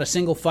 there is not a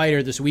single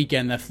fighter this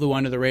weekend that flew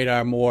under the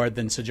radar more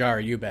than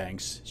Sijara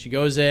Eubanks. She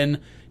goes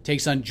in,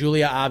 takes on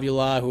Julia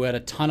Avila, who had a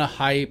ton of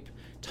hype,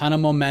 ton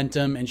of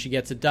momentum, and she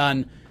gets it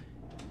done.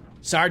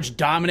 Sarge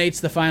dominates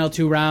the final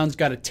 2 rounds,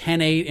 got a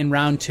 10-8 in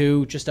round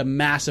 2, just a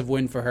massive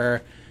win for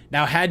her.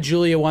 Now, had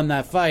Julia won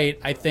that fight,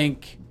 I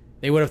think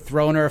they would have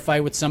thrown her a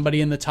fight with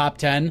somebody in the top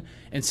 10,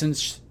 and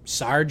since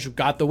Sarge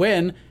got the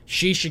win,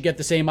 she should get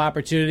the same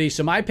opportunity.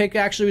 So my pick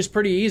actually was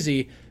pretty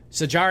easy.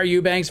 Sijara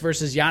Eubanks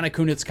versus Yana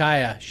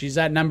Kunitskaya. She's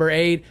at number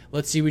 8.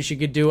 Let's see what she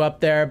could do up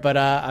there, but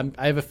I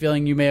have a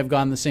feeling you may have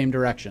gone the same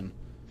direction.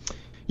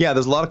 Yeah,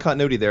 there's a lot of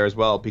continuity there as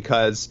well,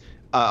 because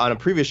on a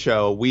previous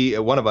show,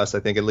 one of us, I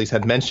think at least,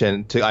 had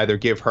mentioned to either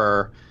give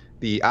her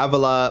the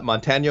Avila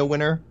Montano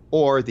winner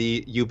or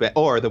the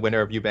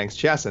winner of Eubanks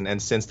Chiasson.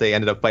 And since they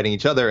ended up fighting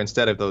each other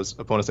instead of those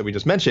opponents that we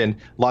just mentioned,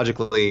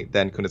 logically,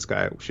 then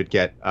Kunitskaya should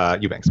get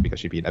Eubanks because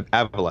she beat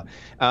Avila.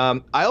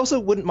 I also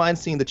wouldn't mind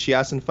seeing the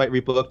Chiasson fight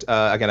rebooked.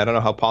 Again, I don't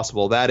know how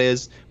possible that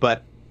is,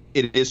 but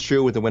it is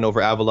true with the win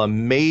over Avila.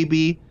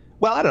 Maybe.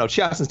 Well, I don't know.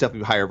 Chiasson's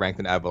definitely higher ranked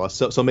than Avila,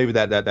 so maybe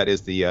that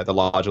is the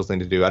logical thing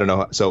to do. I don't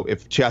know. So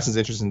if Chiasson's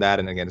interested in that,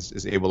 and again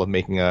is able of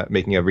making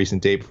a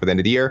recent date before the end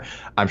of the year,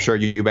 I'm sure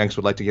Eubanks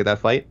would like to get that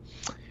fight.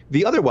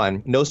 The other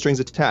one, no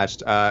strings attached,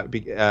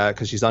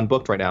 because she's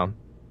unbooked right now.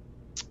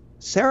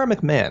 Sarah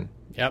McMahon.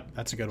 Yep,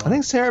 that's a good one. I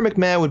think Sarah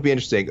McMahon would be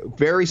interesting.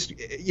 Very,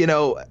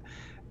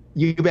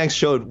 Eubanks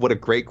showed what a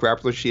great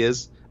grappler she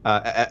is.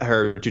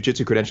 Her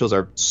jiu-jitsu credentials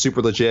are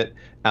super legit,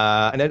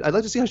 and I'd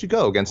like to see how she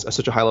go against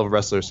such a high-level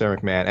wrestler, Sarah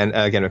McMahon. And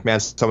again,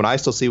 McMahon's someone I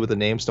still see with the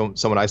name,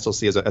 someone I still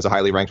see as a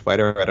highly ranked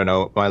fighter. I don't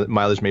know,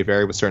 mileage may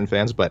vary with certain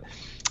fans, but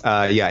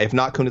if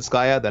not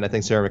Kunitskaya, then I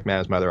think Sarah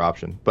McMahon is my other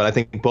option. But I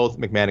think both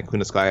McMahon and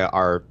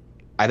Kunitskaya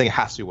I think it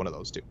has to be one of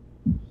those two.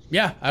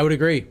 Yeah, I would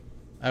agree.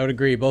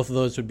 Both of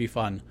those would be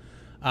fun.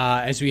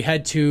 As we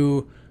head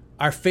to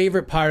our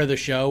favorite part of the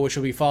show, which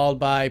will be followed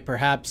by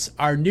perhaps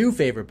our new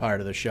favorite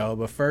part of the show.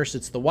 But first,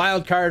 it's the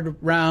wild card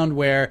round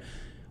where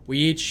we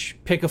each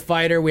pick a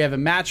fighter. We have a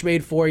match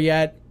made for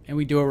yet, and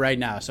we do it right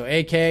now. So,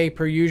 AK,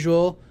 per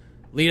usual,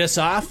 lead us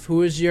off.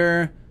 Who is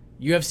your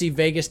UFC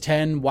Vegas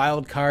 10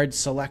 wild card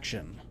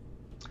selection?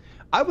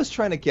 I was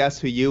trying to guess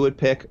who you would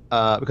pick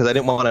because I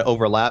didn't want to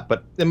overlap,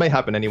 but it may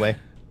happen anyway.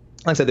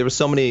 Like I said, there were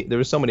so many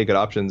good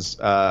options.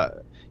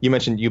 You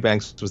mentioned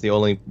Eubanks was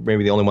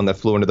maybe the only one that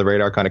flew under the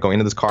radar kind of going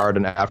into this card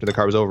and after the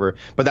card was over.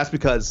 But that's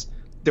because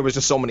there was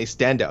just so many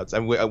standouts.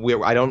 And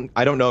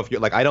I don't know if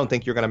you're I don't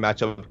think you're going to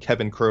match up with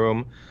Kevin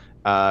Kroom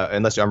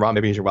unless I'm wrong.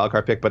 Maybe he's your wild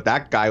card pick. But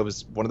that guy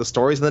was one of the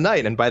stories of the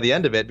night. And by the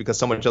end of it, because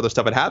so much other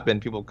stuff had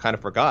happened, people kind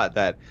of forgot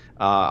that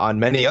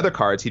on many other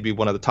cards, he'd be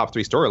one of the top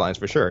 3 storylines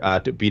for sure,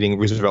 beating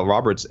Roosevelt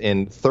Roberts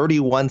in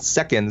 31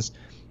 seconds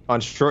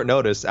on short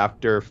notice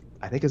after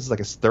I think this is like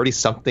his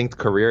 30-something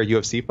career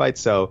UFC fight.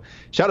 So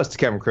shout outs to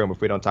Kevin Kroom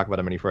if we don't talk about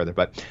him any further.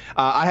 But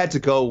I had to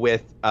go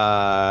with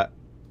the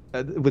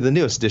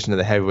newest addition to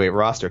the heavyweight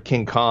roster,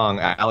 King Kong,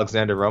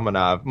 Alexander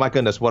Romanov. My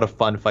goodness, what a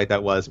fun fight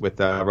that was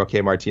with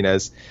Roque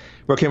Martinez.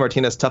 Roque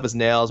Martinez, tough as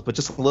nails, but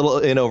just a little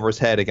in over his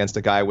head against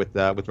a guy with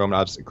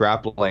Romanov's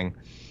grappling.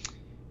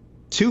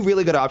 2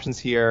 really good options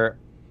here.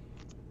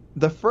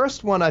 The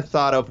first one I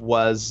thought of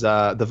was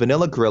the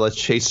Vanilla Gorilla,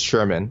 Chase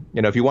Sherman.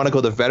 If you want to go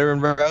the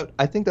veteran route,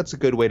 I think that's a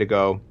good way to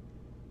go.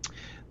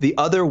 The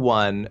other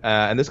one,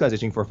 and this guy's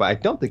itching for a fight. I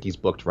don't think he's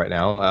booked right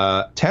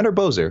now. Tanner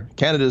Boser,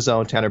 Canada's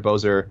own Tanner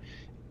Boser.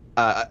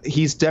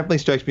 He's definitely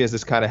strikes me as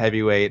this kind of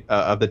heavyweight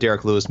of the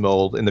Derek Lewis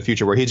mold in the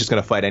future, where he's just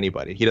going to fight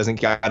anybody. I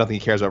don't think he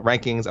cares about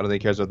rankings. I don't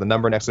think he cares about the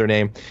number next to their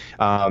name.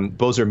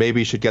 Boser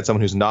maybe should get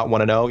someone who's not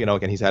 1-0.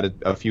 Again, he's had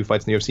a few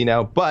fights in the UFC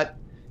now, but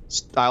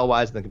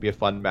style-wise, that could be a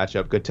fun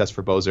matchup. Good test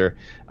for Boser.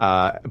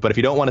 But if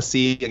you don't want to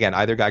see, again,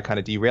 either guy kind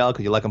of derail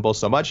because you like them both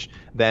so much,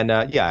 then,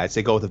 I'd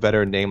say go with a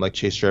veteran name like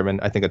Chase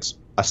Sherman. I think it's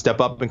a step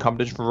up in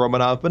competition for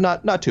Romanov, but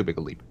not too big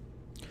a leap.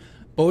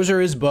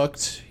 Boser is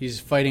booked. He's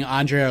fighting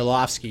Andrei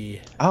Arlovsky.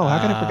 Oh, how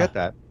can I forget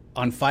that?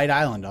 On Fight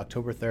Island,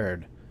 October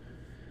 3rd.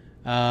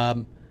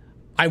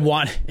 I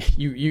want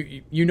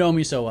you know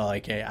me so well,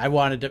 AK. I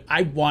wanted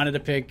to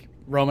pick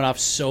Romanov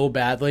so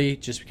badly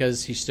just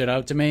because he stood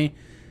out to me.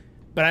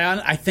 But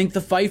I think the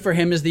fight for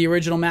him is the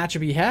original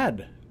matchup he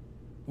had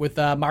with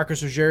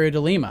Marcos Rogerio de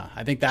Lima.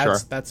 I think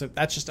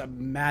that's just a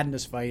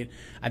madness fight.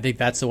 I think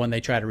that's the one they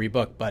try to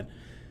rebook. But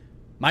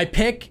my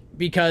pick,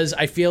 because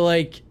I feel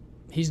like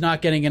he's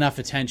not getting enough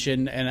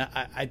attention, and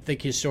I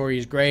think his story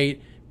is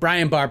great.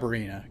 Brian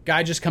Barberena.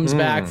 Guy just comes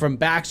back from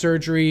back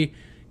surgery,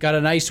 got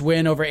a nice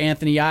win over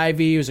Anthony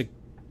Ivy. It was a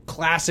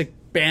classic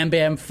Bam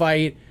Bam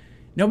fight.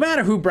 No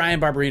matter who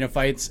Brian Barberena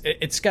fights,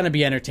 it's going to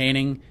be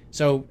entertaining.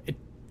 So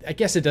I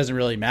guess it doesn't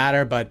really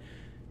matter, but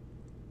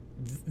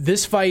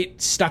this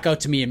fight stuck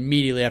out to me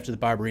immediately after the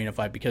Barberena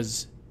fight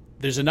because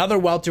there's another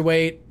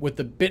welterweight with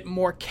a bit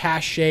more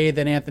cachet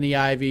than Anthony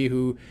Ivy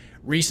who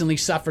recently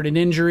suffered an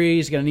injury.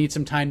 He's going to need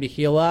some time to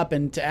heal up.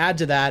 And to add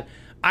to that,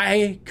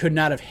 I could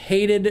not have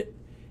hated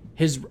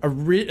his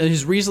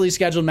recently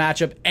scheduled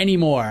matchup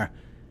anymore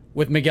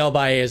with Miguel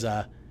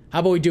Baeza. How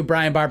about we do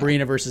Brian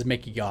Barberena versus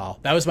Mickey Gall?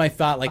 That was my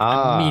thought,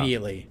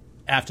 immediately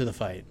after the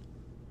fight.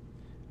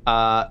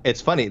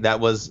 It's funny. That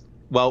was,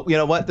 well, you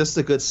know what? This is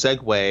a good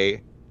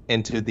segue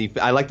into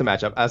I like the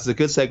matchup. This is a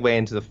good segue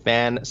into the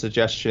fan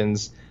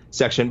suggestions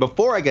section.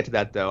 Before I get to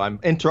that, though, I'm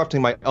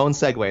interrupting my own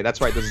segue.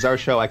 That's right. This is our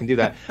show. I can do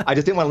that. I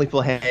just didn't want to leave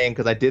people hanging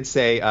because I did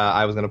say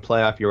I was going to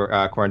play off your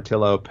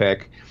Quarantillo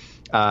pick.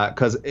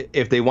 Because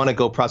if they want to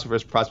go prospect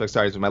versus prospect,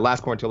 sorry, this was my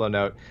last Quarantillo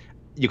note.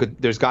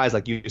 There's guys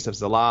like Yusuf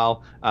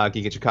Zalal,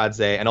 Giga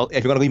Chikadze, and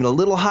if you're going to go even a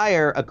little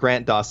higher, a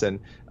Grant Dawson.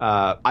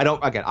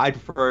 I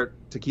prefer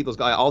to keep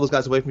all those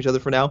guys away from each other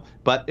for now.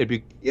 But it'd be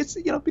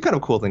kind of a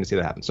cool thing to see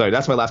that happen. Sorry,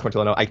 that's my last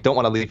Quarantillo note. I don't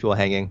want to leave people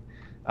hanging.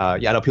 I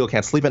know people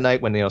can't sleep at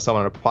night when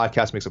someone on a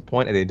podcast makes a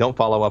point and they don't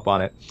follow up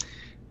on it.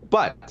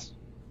 But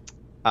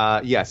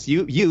yes,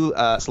 you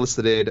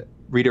solicited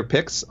reader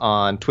picks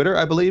on Twitter,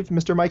 I believe,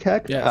 Mr. Mike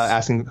Heck, yes.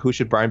 Asking who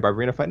should Brian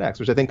Barberena fight next,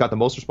 which I think got the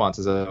most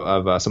responses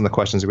of some of the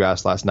questions we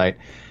asked last night.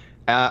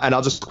 And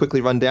I'll just quickly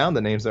run down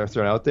the names that are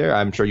thrown out there.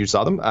 I'm sure you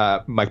saw them.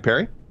 Mike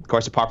Perry, of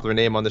course, a popular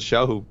name on the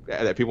show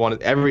that people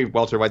want. Every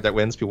welterweight that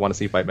wins, people want to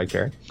see fight Mike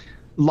Perry.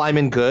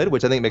 Lyman Good,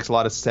 which I think makes a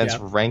lot of sense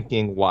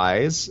ranking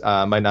wise.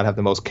 Might not have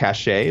the most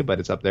cachet, but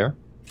it's up there.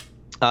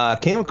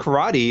 King of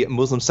Karate,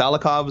 Muslim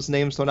Salikov's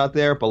name's thrown out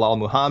there. Bilal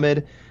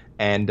Muhammad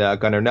and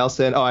Gunnar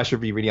Nelson. Oh, I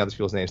should be reading out these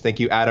people's names. Thank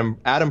you, Adam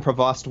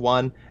Provost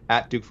 1,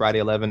 at Duke Friday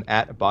 11,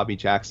 at Bobby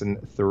Jackson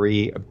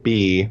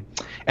 3B.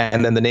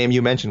 And then the name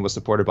you mentioned was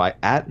supported by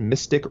at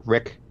Mystic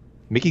Rick.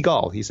 Mickey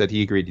Gall, he said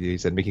he agreed. He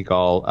said Mickey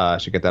Gall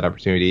should get that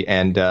opportunity.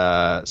 And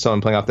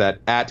someone playing off that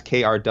at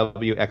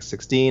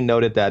KRWX16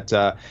 noted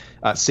that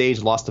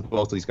Sage lost to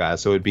both of these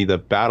guys. So it would be the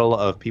battle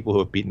of people who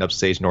have beaten up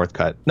Sage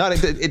Northcutt.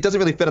 It doesn't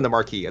really fit on the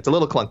marquee. It's a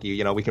little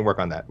clunky. We can work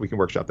on that. We can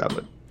workshop that.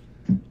 But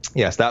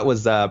yes, that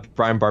was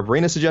Brian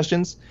Barberena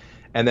suggestions.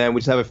 And then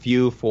we just have a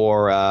few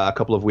for a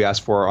couple of we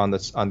asked for on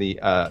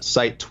the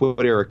site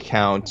Twitter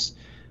account.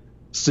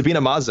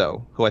 Sabina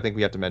Mazo, who I think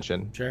we have to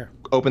mention,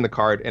 opened the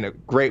card in a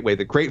great way.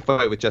 The great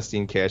fight with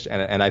Justine Kish,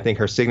 and I think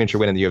her signature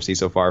win in the UFC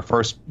so far.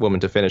 First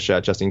woman to finish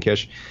Justine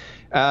Kish.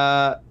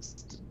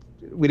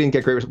 We didn't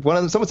get great.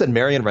 Someone said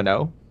Marion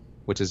Renault,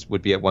 which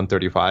would be at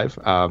 135.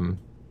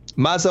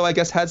 Mazo, I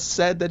guess, has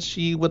said that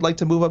she would like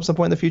to move up some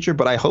point in the future,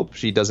 but I hope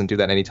she doesn't do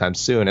that anytime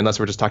soon, unless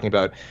we're just talking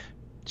about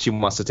she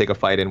wants to take a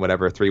fight in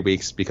 3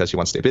 weeks because she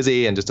wants to stay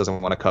busy and just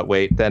doesn't want to cut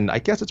weight. Then I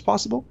guess it's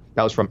possible.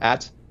 That was from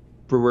at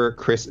Brewer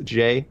Chris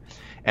J.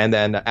 And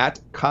then at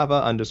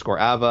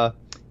Kava_Ava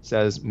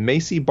says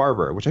Macy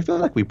Barber, which I feel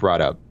like we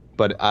brought up,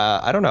 but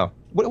I don't know.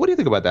 What do you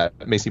think about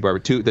that, Macy Barber?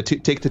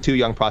 Take the two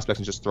young prospects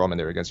and just throw them in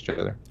there against each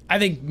other. I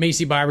think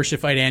Macy Barber should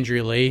fight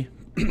Andrea Lee.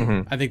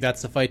 I think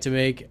that's the fight to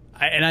make.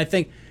 I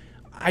think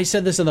I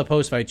said this in the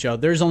post-fight show.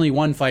 There's only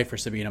one fight for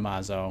Sabina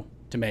Mazo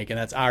to make, and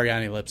that's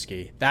Ariane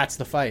Lipski. That's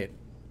the fight.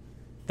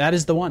 That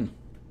is the one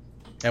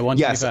at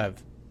 125.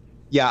 Yes.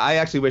 Yeah, I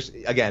actually wish,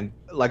 again,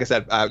 like I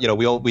said,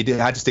 we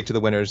had to stick to the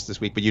winners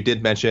this week, but you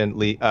did mention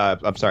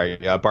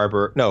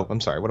Barber. No, I'm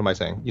sorry. What am I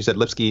saying? You said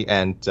Lipski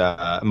and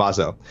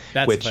Mazo,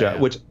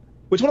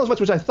 which one of those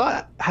fights which I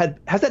thought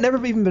has that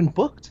never even been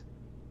booked?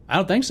 I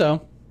don't think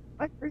so.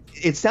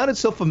 It sounded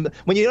so familiar.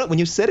 When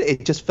you said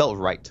it, it just felt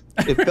right.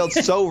 It felt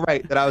so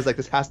right that I was like,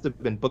 this has to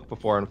have been booked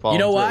before and followed. You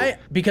know why?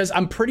 Because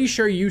I'm pretty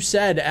sure you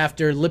said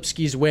after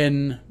Lipski's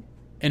win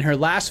in her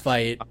last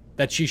fight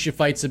that she should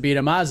fight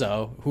Sabina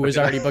Mazo, who was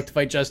already booked to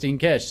fight Justine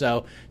Kish.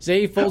 So,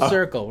 say full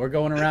circle. We're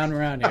going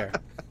around here.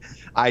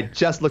 I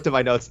just looked at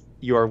my notes.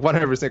 You are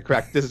 100%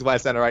 correct. This is why I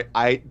sounded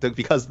right.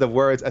 Because the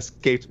words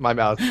escaped my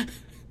mouth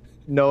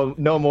no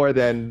more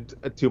than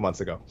 2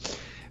 months ago.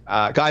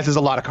 Guys, there's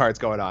a lot of cards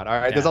going on. All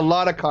right, There's a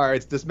lot of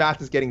cards. This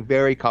math is getting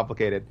very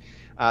complicated.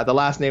 The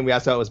last name we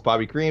asked about was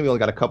Bobby Green. We only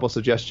got a couple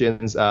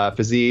suggestions.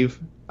 Fazeev,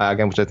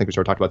 again, which I think we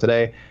sort of talked about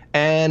today.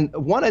 And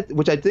one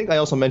which I think I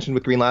also mentioned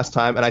with Green last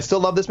time, and I still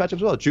love this matchup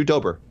as well, Drew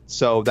Dober.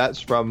 So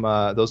that's from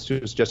those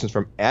two suggestions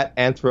from at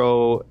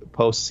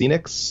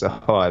Anthropocenics.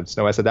 Oh, I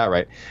know I said that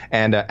right.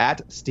 And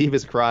at Steve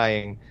is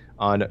Crying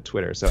on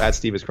Twitter. So at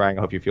Steve is Crying,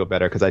 I hope you feel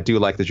better, because I do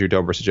like the Drew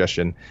Dober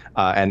suggestion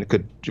and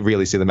could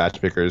really see the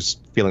matchmakers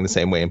feeling the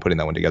same way and putting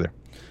that one together.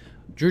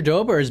 Drew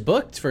Dober is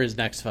booked for his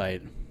next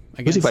fight.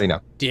 Who's he fighting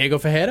now? Diego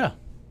Ferreira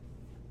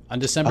on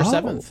December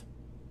 7th.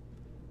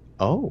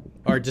 Oh.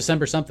 Or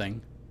December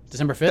something.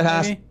 December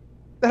 5th, maybe?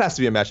 That has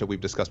to be a matchup we've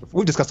discussed before.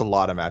 We've discussed a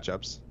lot of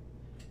matchups.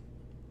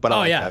 But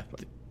that.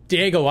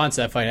 Diego wants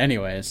that fight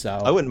anyway, so.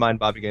 I wouldn't mind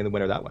Bobby getting the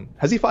winner of that one.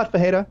 Has he fought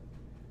Ferreira?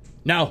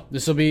 No,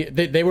 this will be.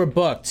 They were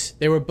booked.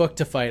 They were booked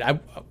to fight.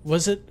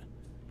 Was it?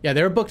 Yeah,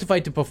 they were booked to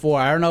fight before.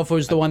 I don't know if it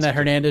was the one that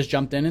Hernandez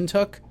jumped in and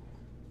took.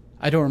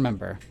 I don't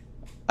remember.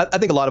 I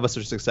think a lot of us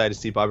are just excited to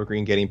see Bobby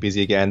Green getting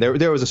busy again.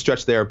 There was a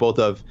stretch there both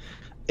of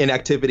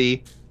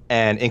inactivity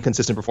and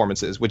inconsistent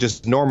performances, which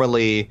is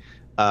normally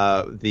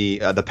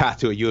the path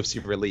to a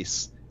UFC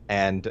release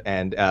and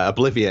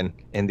oblivion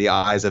in the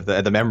eyes of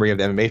the memory of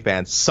the MMA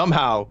fans.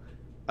 Somehow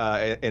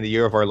in the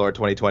year of our Lord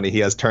 2020. He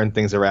has turned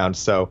things around.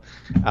 So,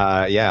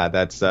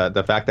 that's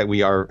the fact that we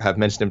have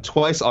mentioned him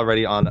twice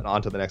already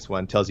on to the next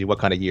one tells you what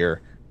kind of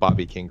year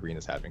Bobby King Green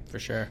is having. For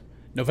sure.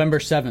 November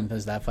 7th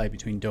is that fight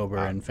between Dober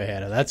and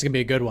Fajeda. That's going to be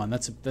a good one.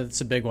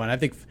 That's a big one. I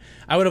think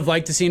I would have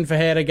liked to seen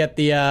Fajeda get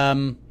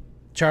the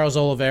Charles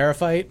Oliveira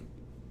fight.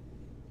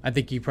 I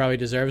think he probably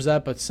deserves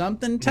that, but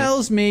something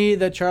tells me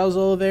that Charles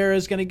Oliveira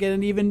is going to get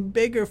an even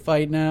bigger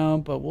fight now,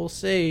 but we'll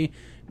see.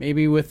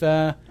 Maybe with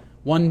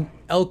one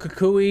El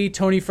Kukui,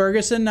 Tony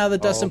Ferguson, now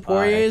that Dustin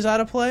Poirier is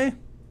out of play.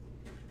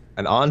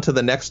 And on to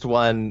the next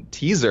one,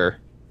 teaser.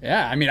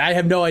 Yeah, I mean, I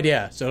have no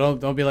idea, so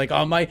don't be like,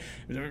 oh, Mike,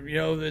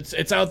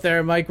 it's out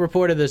there. Mike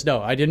reported this.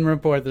 No, I didn't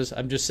report this.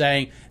 I'm just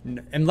saying,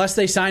 unless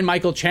they sign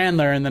Michael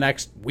Chandler in the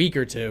next week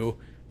or two,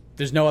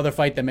 there's no other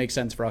fight that makes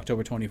sense for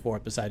October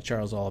 24th besides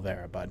Charles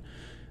Oliveira. But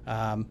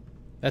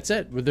that's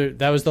it.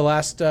 That was the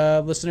last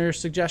listener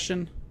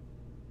suggestion.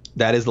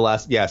 That is the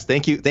last. Yes.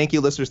 Thank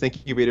you, listeners.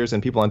 Thank you, readers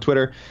and people on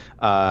Twitter.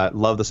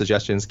 Love the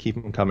suggestions. Keep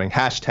them coming.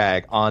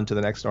 Hashtag on to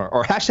the next one,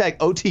 or hashtag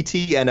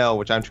OTTNO,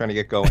 which I'm trying to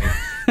get going.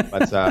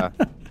 But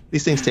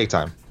these things take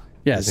time.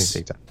 Yes. These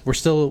things take time.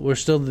 We're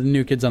still the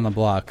new kids on the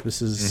block.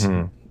 This is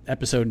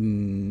episode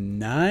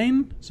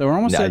 9, so we're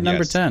almost at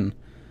number 10.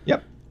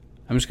 Yep.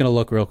 I'm just gonna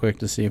look real quick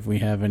to see if we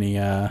have any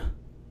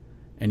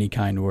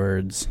kind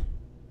words.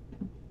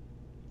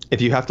 If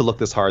you have to look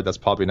this hard, that's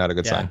probably not a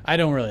good sign. I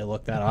don't really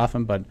look that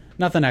often, but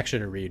nothing extra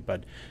to read.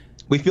 But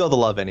we feel the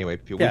love anyway.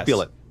 We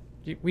feel it.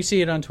 We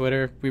see it on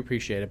Twitter. We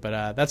appreciate it.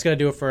 But that's going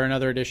to do it for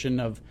another edition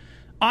of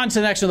On to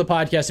the Next of the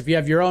podcast. If you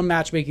have your own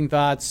matchmaking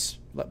thoughts,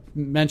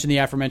 mention the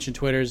aforementioned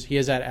Twitters. He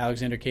is at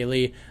Alexander K.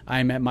 Lee.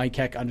 I'm at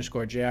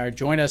MikeHeck_JR.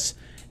 Join us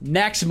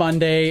next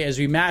Monday as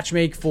we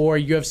matchmake for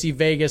UFC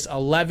Vegas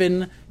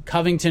 11,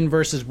 Covington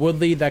versus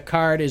Woodley. That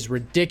card is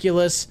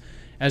ridiculous,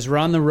 as we're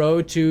on the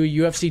road to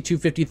UFC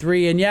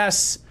 253. And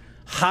yes,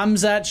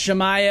 Khamzat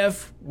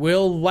Chimaev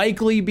will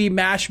likely be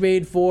match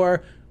made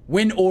for,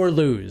 win or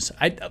lose.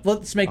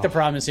 Let's make the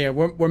promise here.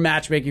 We're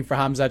matchmaking for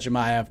Khamzat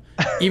Chimaev,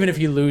 even if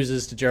he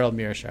loses to Gerald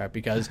Meerschaert,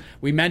 because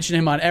we mention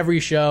him on every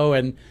show,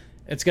 and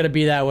it's going to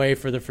be that way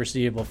for the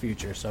foreseeable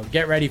future. So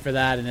get ready for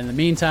that. And in the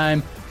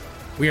meantime,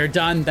 we are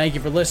done. Thank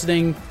you for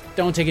listening.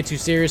 Don't take it too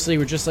seriously.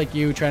 We're just like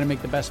you, trying to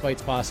make the best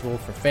fights possible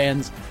for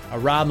fans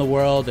around the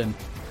world, and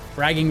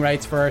bragging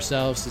rights for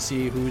ourselves to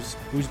see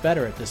who's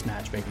better at this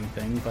matchmaking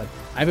thing. But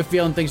I have a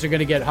feeling things are going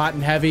to get hot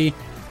and heavy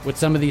with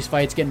some of these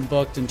fights getting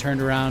booked and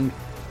turned around.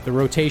 The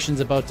rotation's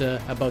about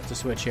to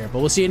switch here. But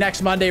we'll see you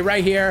next Monday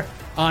right here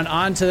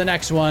on to the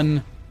Next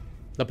One,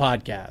 the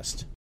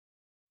podcast.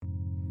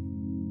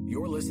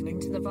 You're listening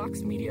to the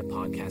Vox Media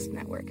Podcast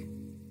Network.